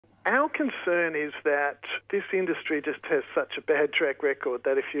Our concern is that this industry just has such a bad track record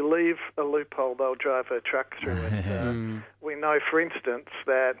that if you leave a loophole, they'll drive a truck through it. We know, for instance,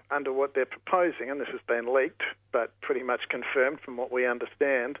 that under what they're proposing, and this has been leaked, but pretty much confirmed from what we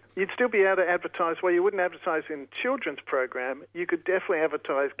understand, you'd still be able to advertise, well, you wouldn't advertise in children's program, you could definitely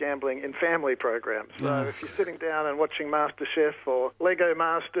advertise gambling in family programs. So if you're sitting down and watching MasterChef or Lego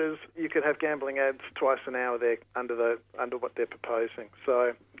Masters, you could have gambling ads twice an hour there under what they're proposing.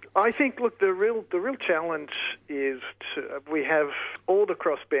 So I think, look, the real challenge is we have all the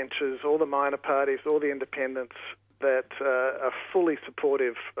crossbenchers, all the minor parties, all the independents that are fully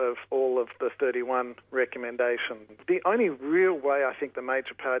supportive of all of the 31 recommendations. The only real way I think the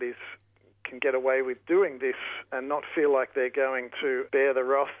major parties can get away with doing this and not feel like they're going to bear the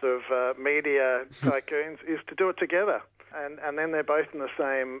wrath of media tycoons is to do it together. And then they're both in the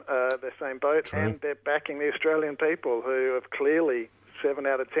same boat. True. And they're backing the Australian people who have clearly 7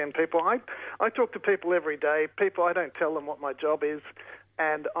 out of 10 people. I talk to people every day. People, I don't tell them what my job is,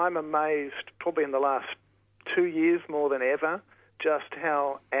 and I'm amazed, probably in the last 2 years more than ever, just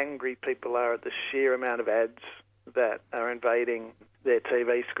how angry people are at the sheer amount of ads that are invading their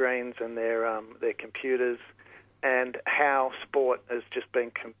TV screens and their computers, and how sport has just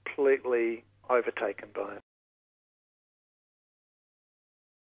been completely overtaken by it.